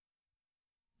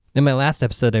In my last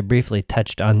episode, I briefly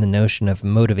touched on the notion of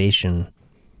motivation,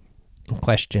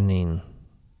 questioning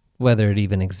whether it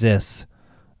even exists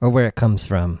or where it comes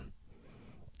from.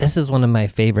 This is one of my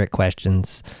favorite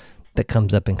questions that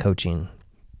comes up in coaching.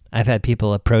 I've had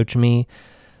people approach me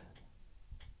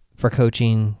for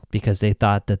coaching because they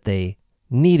thought that they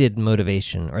needed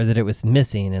motivation or that it was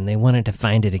missing and they wanted to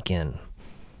find it again.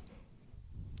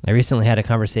 I recently had a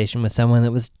conversation with someone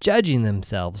that was judging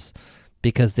themselves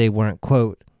because they weren't,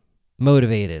 quote,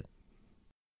 motivated.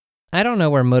 I don't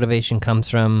know where motivation comes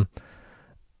from.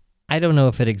 I don't know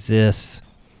if it exists.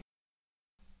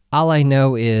 All I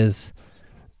know is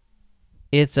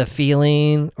it's a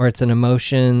feeling or it's an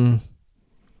emotion.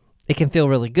 It can feel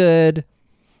really good.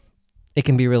 It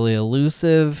can be really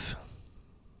elusive.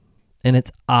 And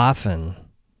it's often,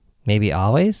 maybe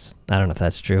always, I don't know if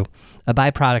that's true, a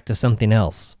byproduct of something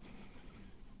else.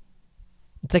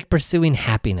 It's like pursuing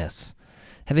happiness.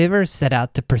 Have you ever set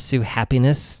out to pursue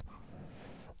happiness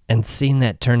and seen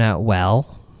that turn out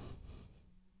well?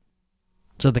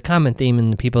 So the common theme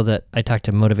in the people that I talk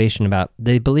to motivation about,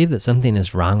 they believe that something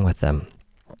is wrong with them,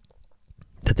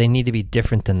 that they need to be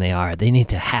different than they are. They need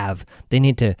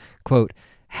to, quote,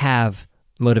 have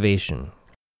motivation.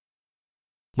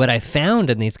 What I found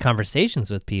in these conversations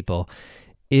with people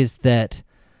is that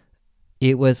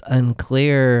it was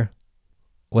unclear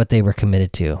what they were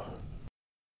committed to.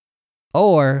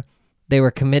 Or they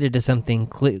were committed to something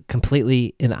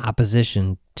completely in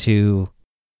opposition to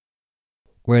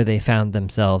where they found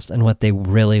themselves and what they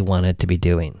really wanted to be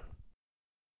doing.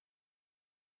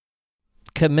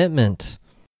 Commitment,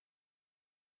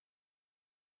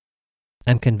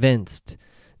 I'm convinced,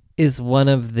 is one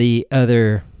of the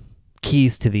other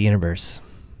keys to the universe.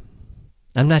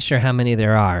 I'm not sure how many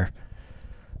there are,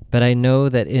 but I know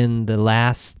that in the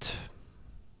last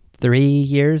 3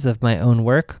 years of my own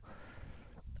work,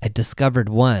 I discovered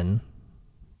one,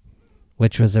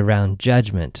 which was around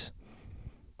judgment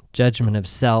of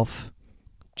self,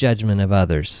 judgment of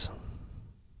others.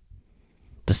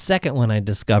 The second one I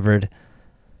discovered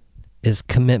is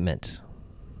commitment.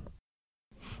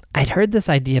 I'd heard this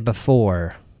idea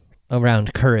before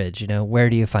around courage,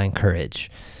 where do you find courage?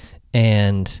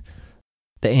 And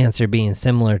the answer being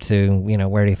similar to,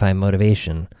 where do you find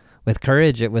motivation? With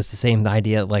courage, it was the same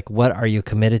idea, like, what are you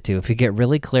committed to? If you get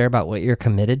really clear about what you're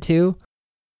committed to,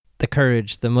 the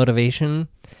courage, the motivation,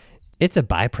 it's a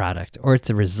byproduct or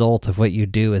it's a result of what you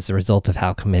do as a result of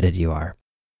how committed you are.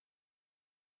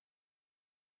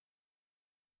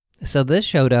 So this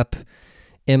showed up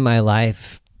in my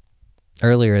life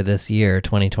earlier this year,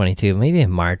 2022, maybe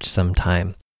in March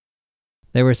sometime.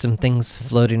 There were some things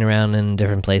floating around in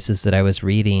different places that I was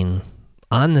reading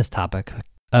on this topic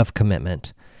of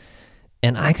commitment.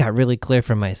 And I got really clear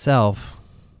for myself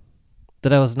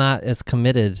that I was not as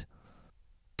committed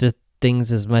to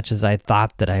things as much as I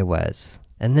thought that I was.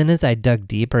 And then as I dug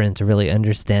deeper into really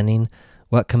understanding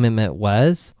what commitment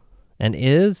was and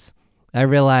is, I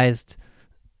realized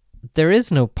there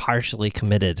is no partially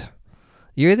committed.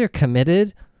 You're either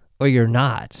committed or you're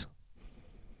not.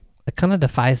 It kind of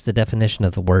defies the definition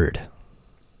of the word.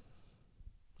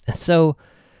 And so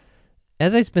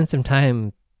as I spent some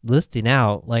time listing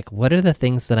out, like, what are the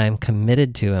things that I'm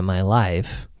committed to in my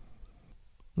life?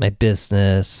 My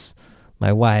business,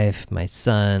 my wife, my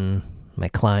son, my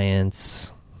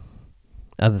clients,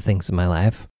 other things in my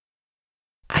life.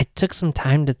 I took some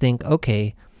time to think,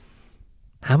 okay,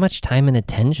 how much time and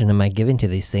attention am I giving to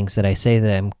these things that I say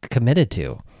that I'm committed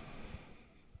to?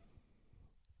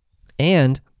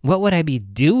 And what would I be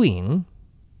doing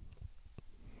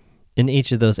in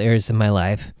each of those areas of my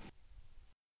life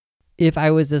if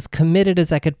I was as committed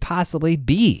as I could possibly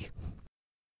be?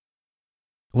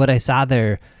 What I saw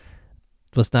there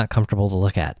was not comfortable to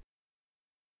look at.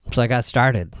 So I got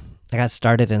started. I got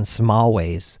started in small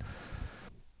ways.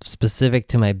 Specific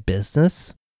to my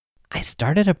business, I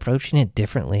started approaching it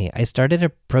differently. I started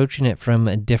approaching it from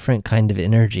a different kind of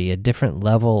energy, a different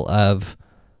level of,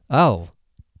 oh,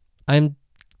 I'm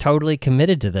totally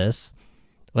committed to this.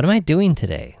 What am I doing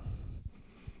today?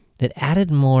 It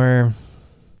added more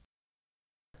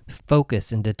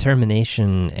focus and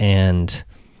determination and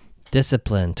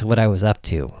discipline to what I was up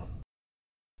to.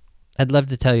 I'd love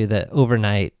to tell you that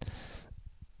overnight,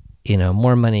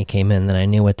 more money came in than I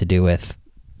knew what to do with.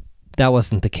 That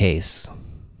wasn't the case.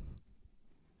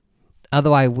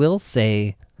 Although I will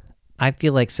say, I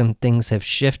feel like some things have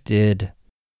shifted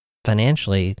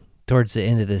financially towards the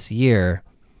end of this year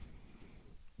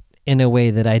in a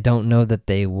way that I don't know that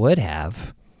they would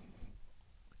have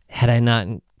had I not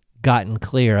gotten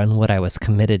clear on what I was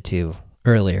committed to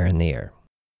earlier in the year.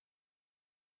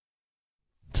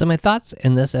 So my thoughts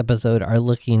in this episode are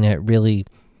looking at really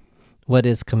what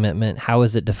is commitment? How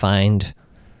is it defined?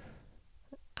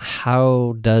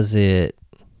 How does it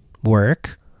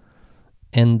work?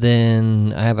 And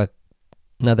then I have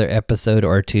another episode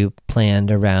or two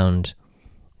planned around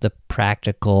the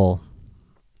practical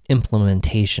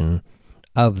implementation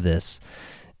of this.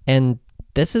 And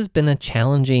this has been a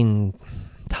challenging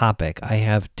topic. I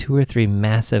have 2 or 3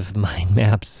 massive mind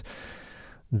maps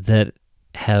that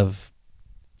have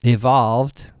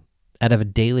evolved out of a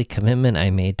daily commitment I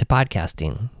made to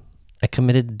podcasting. I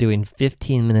committed to doing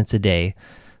 15 minutes a day.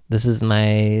 This is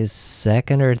my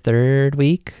 2nd or 3rd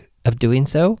week of doing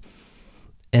so.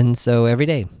 And so every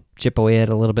day, chip away at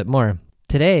a little bit more.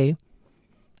 Today,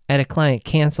 I had a client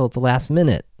cancel at the last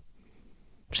minute,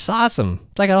 which is awesome.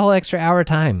 It's like a whole extra hour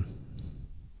time.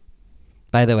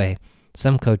 By the way,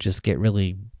 some coaches get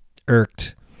really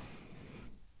irked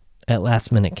at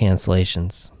last minute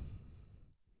cancellations.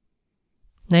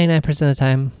 99% of the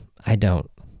time, I don't.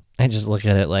 I just look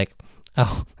at it like,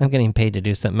 oh, I'm getting paid to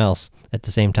do something else at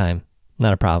the same time.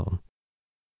 Not a problem.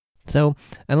 So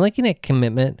I'm looking at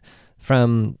commitment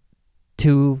from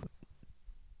 2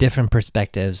 different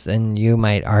perspectives, and you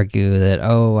might argue that,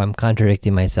 oh, I'm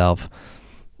contradicting myself.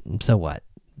 So what?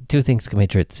 2 things can be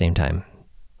true at the same time.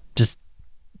 Just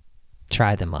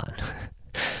try them on.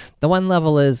 The one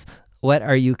level is, what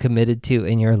are you committed to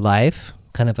in your life?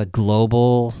 Kind of a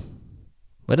global,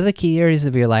 what are the key areas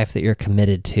of your life that you're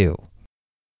committed to?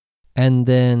 And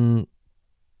then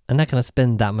I'm not going to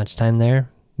spend that much time there.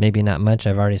 Maybe not much.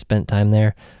 I've already spent time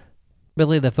there.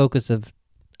 Really, the focus of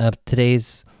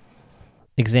today's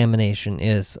examination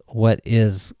is what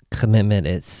is commitment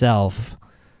itself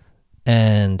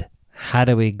and how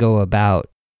do we go about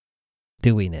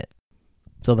doing it.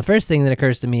 So the first thing that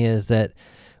occurs to me is that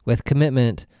with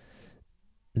commitment,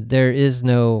 there is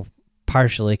no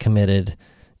partially committed.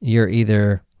 You're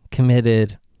either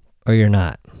committed or you're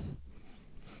not.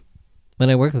 When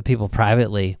I work with people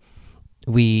privately,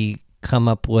 we come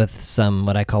up with some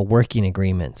what I call working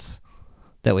agreements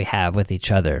that we have with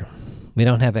each other. We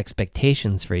don't have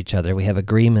expectations for each other. We have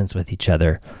agreements with each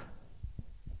other.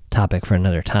 Topic for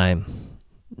another time.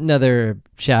 Another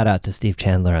shout out to Steve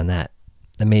Chandler on that.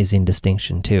 Amazing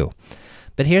distinction too.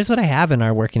 But here's what I have in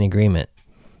our working agreement.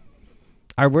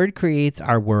 Our word creates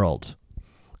our world.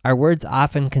 Our words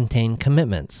often contain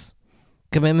commitments.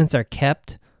 Commitments are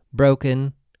kept,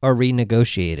 broken, or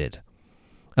renegotiated.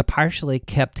 A partially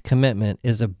kept commitment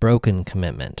is a broken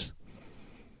commitment.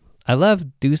 I love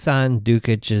Dusan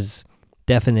Dukic's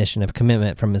definition of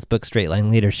commitment from his book Straight Line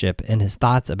Leadership and his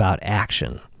thoughts about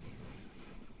action.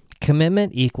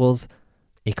 Commitment equals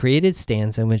a created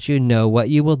stance in which you know what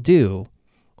you will do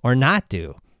or not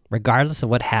do, regardless of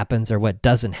what happens or what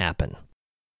doesn't happen.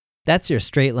 That's your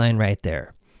straight line right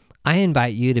there. I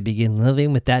invite you to begin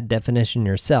living with that definition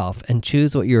yourself and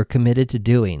choose what you're committed to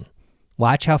doing.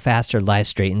 Watch how fast your life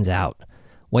straightens out.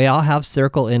 We all have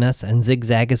circle in us and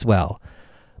zigzag as well.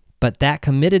 But that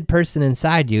committed person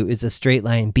inside you is a straight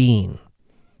line being.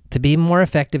 To be more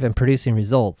effective in producing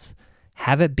results,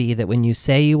 have it be that when you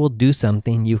say you will do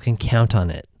something, you can count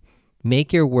on it.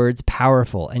 Make your words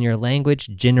powerful and your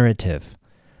language generative.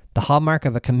 The hallmark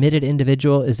of a committed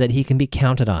individual is that he can be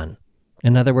counted on.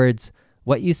 In other words,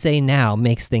 what you say now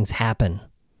makes things happen.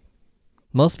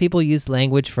 Most people use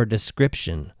language for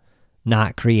description,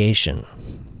 not creation.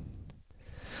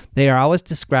 They are always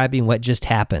describing what just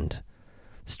happened.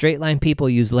 Straight line people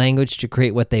use language to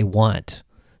create what they want,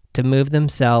 to move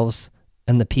themselves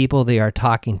and the people they are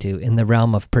talking to in the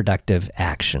realm of productive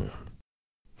action.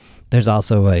 There's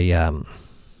also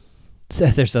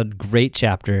there's a great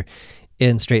chapter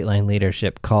in Straight Line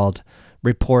Leadership called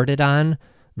Reported On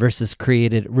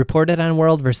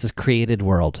World versus Created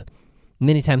World.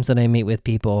 Many times when I meet with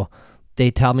people,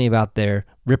 they tell me about their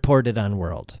reported on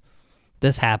world.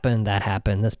 This happened, that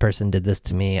happened, this person did this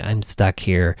to me, I'm stuck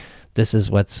here, this is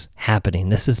what's happening,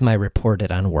 this is my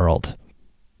reported on world.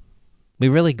 We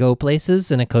really go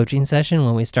places in a coaching session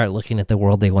when we start looking at the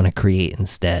world they want to create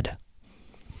instead.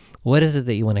 What is it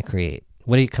that you want to create?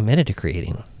 What are you committed to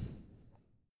creating?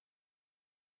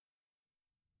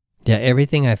 Yeah,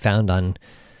 everything that's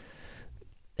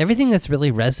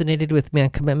really resonated with me on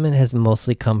commitment has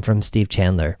mostly come from Steve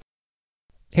Chandler.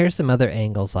 Here's some other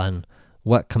angles on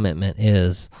what commitment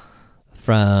is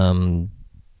from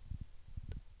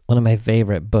one of my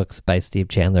favorite books by Steve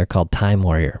Chandler called Time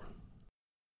Warrior.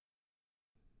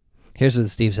 Here's what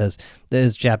Steve says.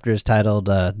 This chapter is titled,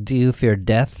 Do You Fear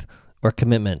Death or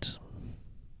Commitment?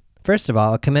 First of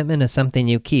all, a commitment is something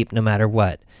you keep no matter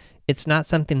what. It's not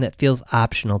something that feels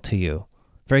optional to you.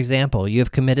 For example, you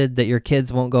have committed that your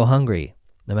kids won't go hungry.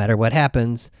 No matter what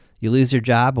happens, you lose your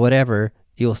job, whatever,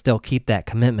 you will still keep that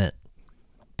commitment.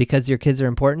 Because your kids are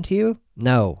important to you?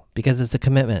 No, because it's a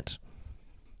commitment.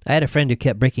 I had a friend who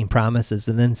kept breaking promises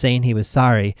and then saying he was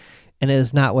sorry, and it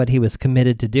was not what he was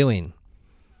committed to doing.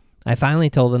 I finally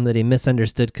told him that he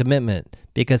misunderstood commitment,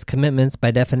 because commitments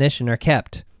by definition are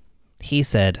kept. He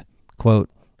said, quote,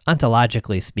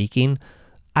 "Ontologically speaking,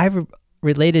 I've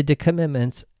related to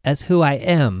commitments as who I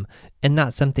am and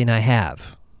not something I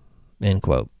have," end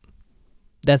quote.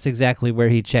 That's exactly where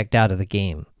he checked out of the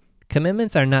game.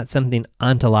 Commitments are not something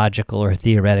ontological or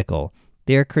theoretical.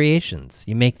 They are creations.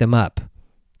 You make them up.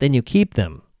 Then you keep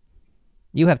them.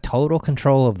 You have total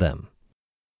control of them.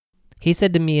 He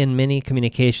said to me in many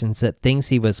communications that things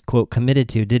he was, quote, committed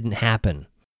to didn't happen.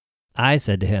 I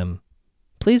said to him,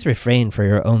 "Please refrain for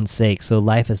your own sake, so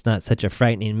life is not such a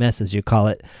frightening mess as you call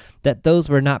it, that those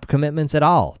were not commitments at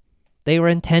all. They were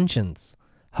intentions,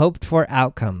 hoped for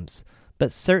outcomes,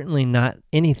 but certainly not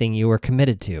anything you were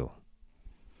committed to.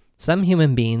 Some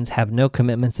human beings have no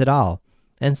commitments at all,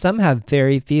 and some have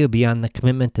very few beyond the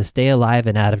commitment to stay alive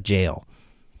and out of jail.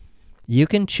 You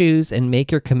can choose and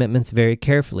make your commitments very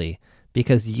carefully,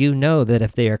 because you know that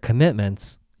if they are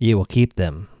commitments, you will keep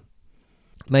them."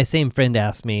 My same friend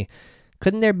asked me,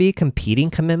 couldn't there be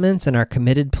competing commitments in our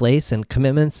committed place and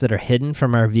commitments that are hidden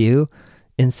from our view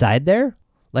inside there?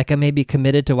 Like I may be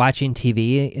committed to watching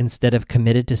TV instead of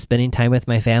committed to spending time with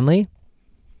my family?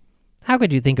 How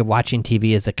could you think of watching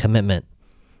TV as a commitment?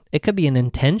 It could be an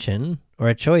intention or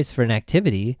a choice for an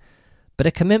activity, but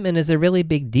a commitment is a really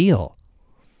big deal.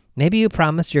 Maybe you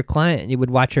promised your client you would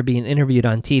watch her being interviewed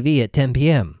on TV at 10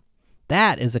 p.m.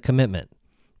 That is a commitment.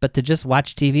 But to just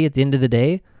watch TV at the end of the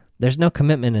day, there's no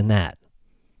commitment in that.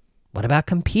 What about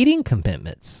competing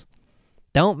commitments?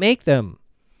 Don't make them.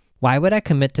 Why would I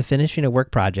commit to finishing a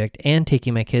work project and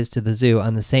taking my kids to the zoo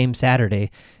on the same Saturday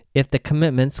if the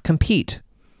commitments compete?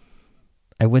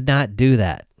 I would not do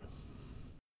that.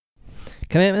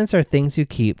 Commitments are things you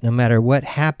keep no matter what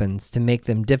happens to make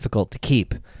them difficult to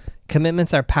keep.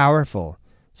 Commitments are powerful,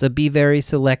 so be very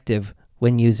selective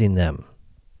when using them.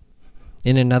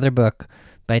 In another book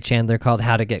by Chandler called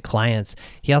How to Get Clients,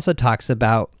 he also talks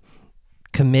about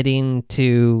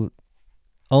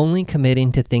only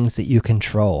committing to things that you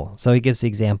control. So he gives the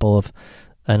example of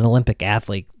an Olympic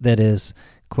athlete that is,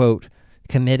 quote,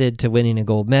 committed to winning a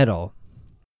gold medal.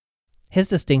 His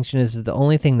distinction is that the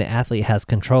only thing the athlete has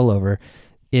control over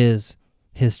is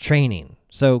his training.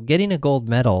 So getting a gold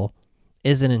medal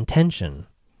is an intention.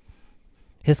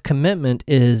 His commitment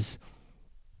is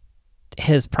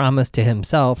his promise to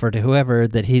himself or to whoever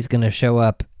that he's going to show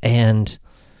up and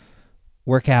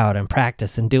work out and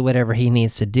practice and do whatever he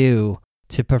needs to do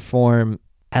to perform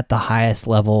at the highest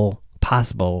level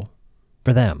possible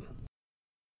for them.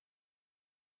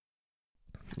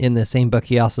 In the same book,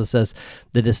 he also says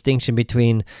the distinction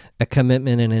between a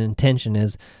commitment and an intention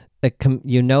is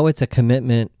it's a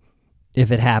commitment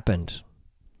if it happened.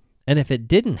 And if it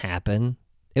didn't happen,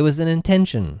 it was an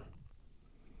intention.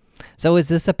 So is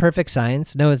this a perfect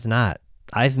science? No, it's not.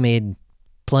 I've made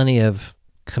plenty of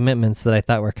commitments that I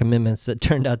thought were commitments that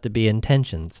turned out to be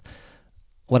intentions.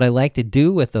 What I like to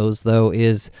do with those, though,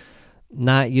 is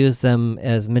not use them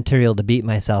as material to beat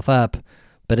myself up,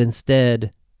 but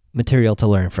instead material to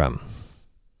learn from.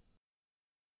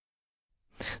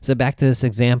 So back to this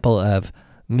example of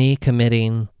me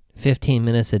committing 15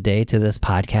 minutes a day to this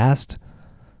podcast.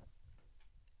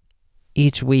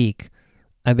 Each week,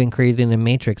 I've been creating a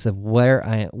matrix of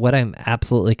what I'm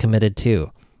absolutely committed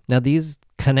to. Now, these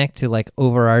connect to like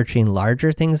overarching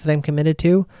larger things that I'm committed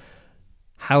to.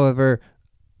 However,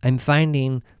 I'm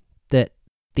finding that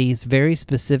these very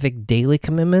specific daily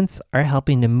commitments are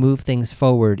helping to move things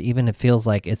forward, even if it feels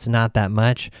like it's not that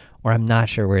much or I'm not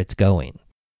sure where it's going.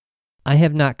 I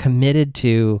have not committed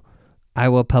to, I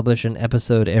will publish an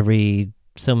episode every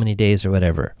so many days or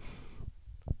whatever.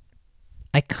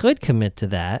 I could commit to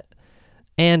that,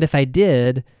 and if I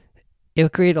did, it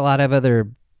would create a lot of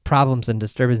other problems and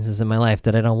disturbances in my life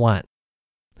that I don't want.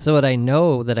 So what I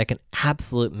know that I can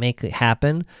absolutely make it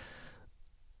happen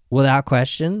without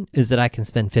question is that I can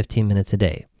spend 15 minutes a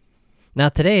day. Now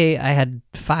today I had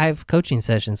 5 coaching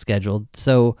sessions scheduled,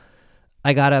 so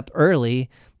I got up early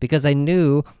because I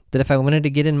knew that if I wanted to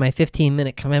get in my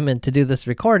 15-minute commitment to do this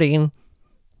recording,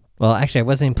 well, actually, I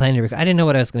wasn't even planning to record. I didn't know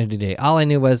what I was going to do today. All I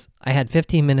knew was I had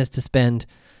 15 minutes to spend,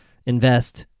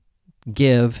 invest,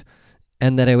 give,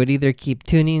 and that I would either keep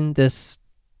tuning this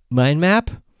mind map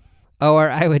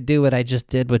or I would do what I just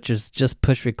did, which is just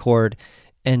push record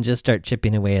and just start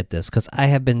chipping away at this, because I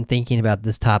have been thinking about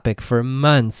this topic for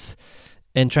months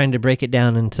and trying to break it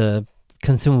down into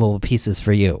consumable pieces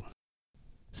for you.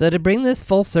 So to bring this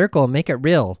full circle, make it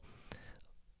real,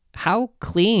 how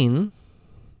clean,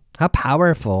 how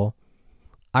powerful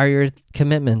are your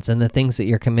commitments and the things that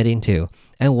you're committing to?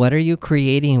 And what are you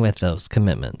creating with those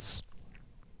commitments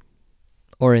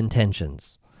or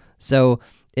intentions? So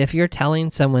if you're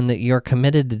telling someone that you're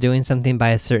committed to doing something by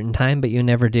a certain time, but you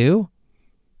never do,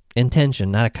 intention,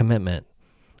 not a commitment.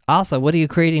 Also, what are you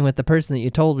creating with the person that you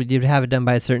told you'd have it done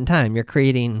by a certain time? You're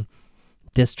creating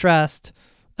distrust,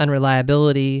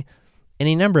 unreliability,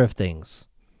 any number of things.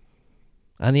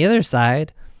 On the other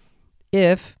side,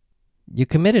 if you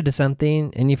committed to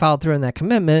something and you followed through on that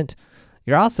commitment,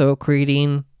 you're also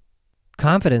creating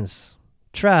confidence,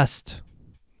 trust,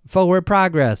 forward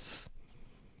progress,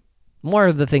 more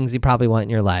of the things you probably want in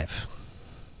your life.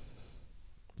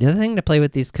 The other thing to play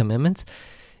with these commitments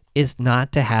is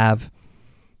not to have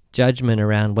judgment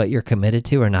around what you're committed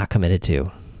to or not committed to.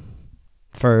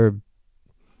 For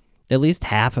at least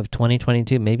half of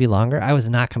 2022, maybe longer, I was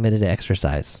not committed to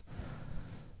exercise.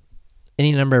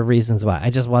 Any number of reasons why. I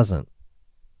just wasn't.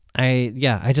 I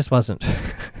just wasn't.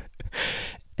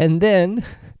 And then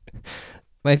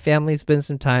my family spent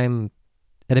some time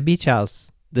at a beach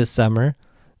house this summer,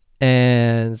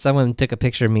 and someone took a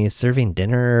picture of me serving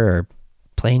dinner or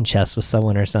playing chess with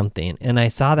someone or something. And I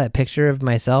saw that picture of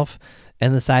myself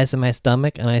and the size of my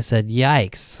stomach, and I said,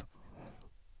 yikes.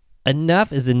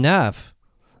 Enough is enough.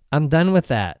 I'm done with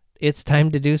that. It's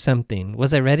time to do something.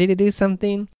 Was I ready to do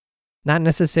something? Not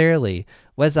necessarily.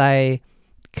 Was I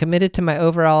committed to my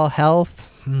overall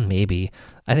health? Maybe.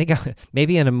 I think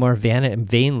maybe on a more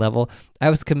vain level, I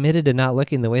was committed to not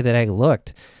looking the way that I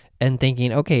looked and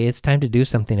thinking, okay, it's time to do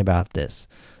something about this.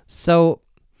 So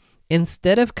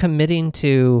instead of committing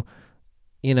to,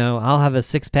 I'll have a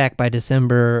six-pack by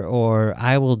December, or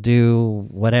I will do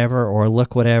whatever, or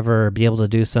look whatever, or be able to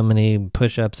do so many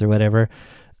push-ups or whatever,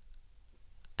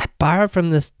 I borrowed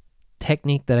from this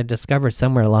technique that I discovered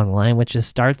somewhere along the line, which is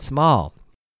start small.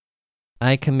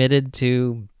 I committed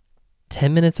to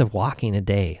 10 minutes of walking a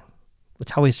day,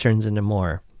 which always turns into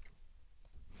more.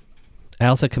 I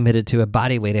also committed to a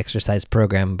body weight exercise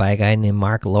program by a guy named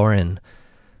Mark Lauren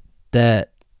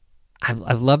that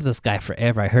I've loved this guy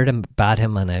forever. I heard about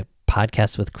him on a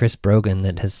podcast with Chris Brogan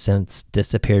that has since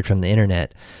disappeared from the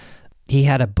internet. He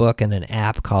had a book and an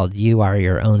app called You Are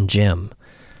Your Own Gym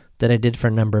that I did for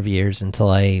a number of years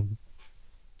until I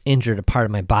injured a part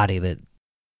of my body that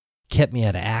kept me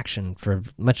out of action for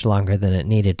much longer than it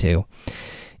needed to.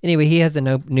 Anyway, he has a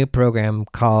new program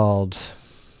called,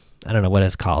 I don't know what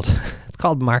it's called. It's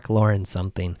called Mark Lauren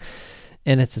something.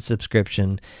 And it's a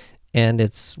subscription. And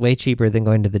it's way cheaper than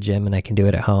going to the gym, and I can do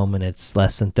it at home, and it's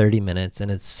less than 30 minutes,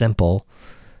 and it's simple.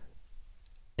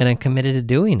 And I'm committed to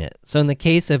doing it. So in the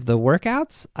case of the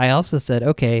workouts, I also said,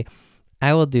 okay,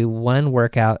 I will do one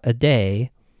workout a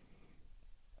day,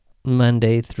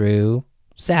 Monday through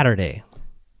Saturday.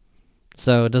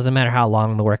 So it doesn't matter how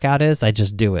long the workout is, I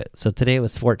just do it. So today it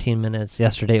was 14 minutes.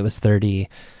 Yesterday it was 30.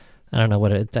 I don't know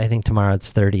what I think tomorrow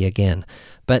it's 30 again.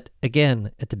 But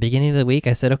again, at the beginning of the week,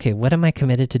 I said, okay, what am I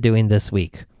committed to doing this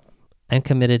week? I'm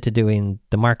committed to doing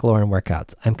the Mark Lauren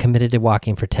workouts. I'm committed to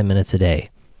walking for 10 minutes a day.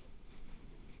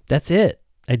 That's it.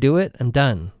 I do it. I'm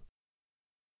done.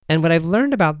 And what I've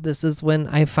learned about this is when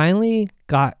I finally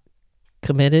got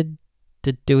committed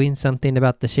to doing something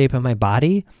about the shape of my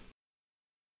body,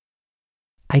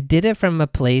 I did it from a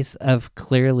place of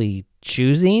clearly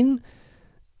choosing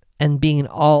and being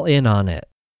all in on it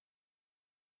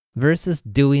versus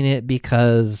doing it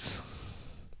because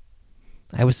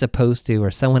I was supposed to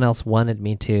or someone else wanted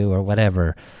me to or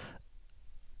whatever.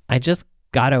 I just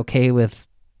got okay with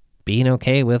being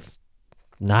okay with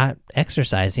not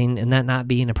exercising and that not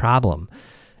being a problem.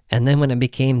 And then when it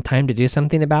became time to do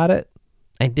something about it,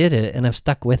 I did it and I've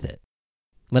stuck with it.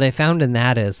 What I found in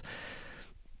that is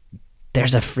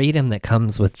there's a freedom that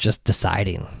comes with just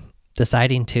deciding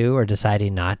to or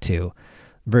deciding not to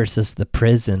versus the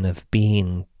prison of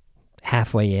being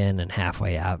halfway in and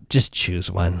halfway out. Just choose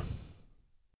one.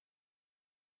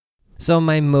 So am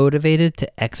I motivated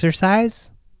to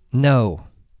exercise? No.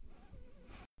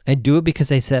 I do it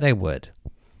because I said I would.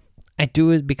 I do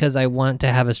it because I want to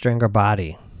have a stronger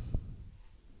body.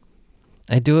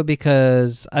 I do it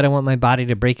because I don't want my body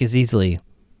to break as easily.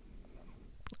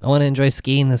 I want to enjoy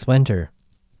skiing this winter.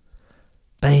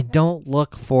 But I don't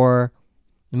look for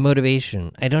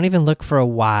motivation. I don't even look for a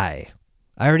why.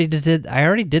 I already did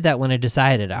that when I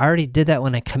decided. I already did that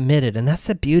when I committed. And that's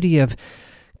the beauty of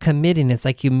committing. It's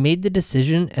like you made the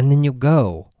decision and then you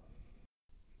go.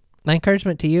 My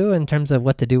encouragement to you in terms of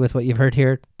what to do with what you've heard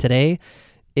here today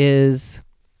is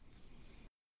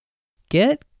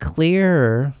get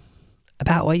clearer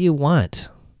about what you want.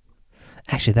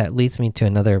 Actually, that leads me to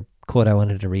another quote I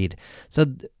wanted to read. So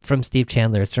from Steve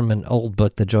Chandler, it's from an old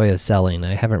book, The Joy of Selling.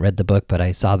 I haven't read the book, but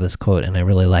I saw this quote and I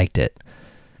really liked it.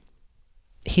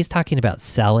 He's talking about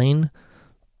selling,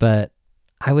 but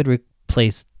I would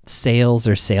replace sales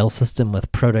or sales system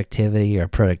with productivity or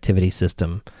productivity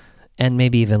system, and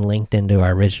maybe even linked into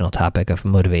our original topic of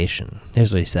motivation.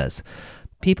 Here's what he says.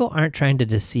 People aren't trying to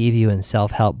deceive you in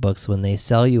self-help books when they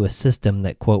sell you a system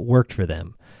that, quote, worked for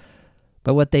them.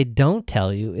 But what they don't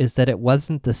tell you is that it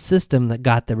wasn't the system that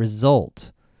got the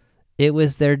result. It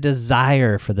was their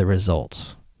desire for the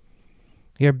result.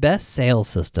 Your best sales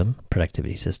system,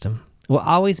 productivity system, will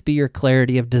always be your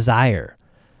clarity of desire.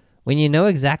 When you know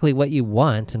exactly what you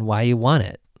want and why you want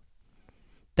it,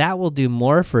 that will do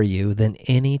more for you than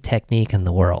any technique in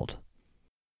the world.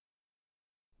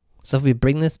 So if we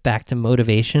bring this back to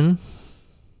motivation,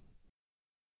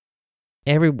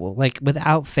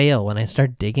 without fail, when I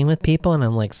start digging with people and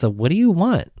I'm like, so what do you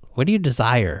want? What do you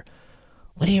desire?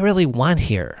 What do you really want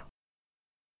here?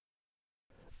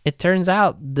 It turns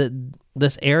out that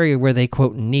this area where they,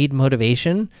 quote, need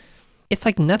motivation, it's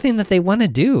like nothing that they want to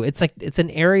do. It's like it's an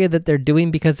area that they're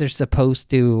doing because they're supposed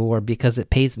to or because it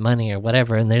pays money or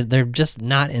whatever, and they're just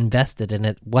not invested in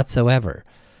it whatsoever.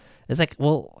 It's like,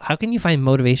 well, how can you find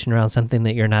motivation around something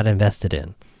that you're not invested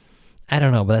in? I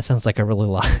don't know, but that sounds like a really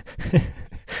lot.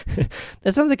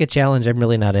 That sounds like a challenge I'm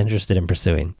really not interested in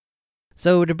pursuing.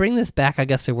 So to bring this back, I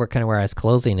guess to where I was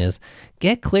closing is,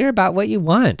 get clear about what you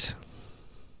want.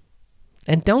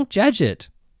 And don't judge it.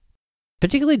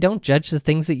 Particularly don't judge the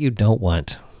things that you don't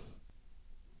want.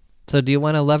 So do you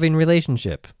want a loving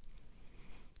relationship?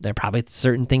 There are probably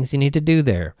certain things you need to do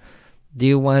there. Do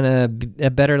you want a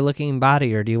better looking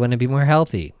body, or do you want to be more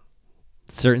healthy?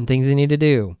 Certain things you need to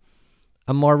do.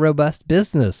 A more robust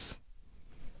business.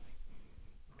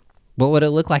 What would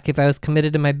it look like if I was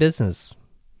committed to my business?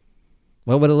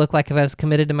 What would it look like if I was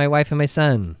committed to my wife and my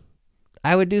son?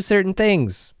 I would do certain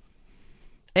things.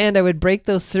 And I would break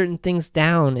those certain things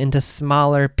down into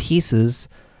smaller pieces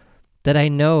that I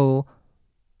know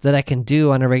that I can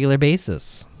do on a regular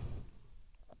basis.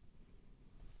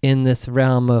 In this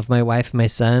realm of my wife and my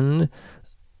son,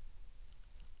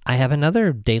 I have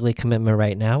another daily commitment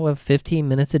right now of 15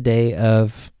 minutes a day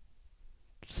of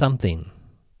something.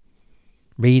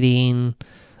 Reading,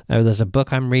 or there's a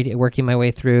book I'm working my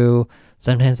way through.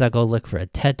 Sometimes I'll go look for a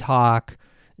TED Talk.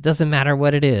 It doesn't matter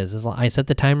what it is. I set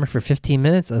the timer for 15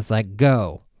 minutes. It's like,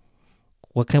 go.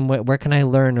 Where can I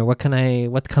learn, or what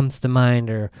comes to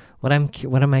mind, or what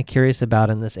am I curious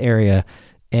about in this area?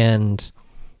 And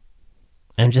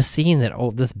I'm just seeing that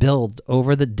this build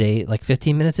over the day, like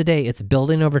 15 minutes a day, it's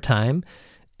building over time.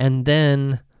 And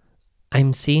then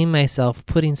I'm seeing myself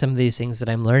putting some of these things that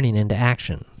I'm learning into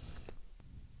action.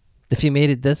 If you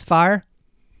made it this far,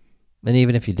 and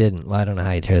even if you didn't, well, I don't know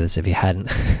how you'd hear this if you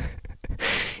hadn't.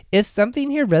 If something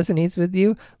here resonates with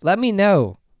you, let me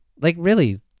know. Like,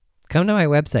 really, come to my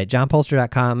website,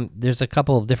 johnpolster.com. There's a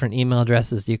couple of different email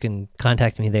addresses. You can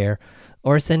contact me there,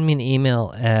 or send me an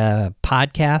email,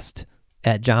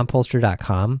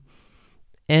 podcast@johnpolster.com.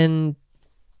 And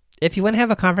if you want to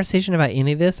have a conversation about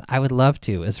any of this, I would love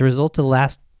to. As a result of the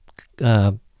last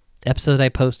episode I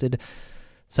posted,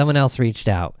 someone else reached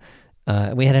out.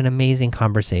 We had an amazing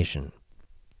conversation.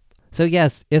 So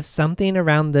yes, if something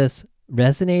around this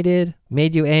resonated,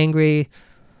 made you angry,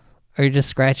 or you're just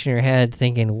scratching your head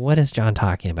thinking, what is John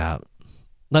talking about?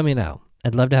 Let me know.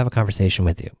 I'd love to have a conversation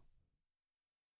with you.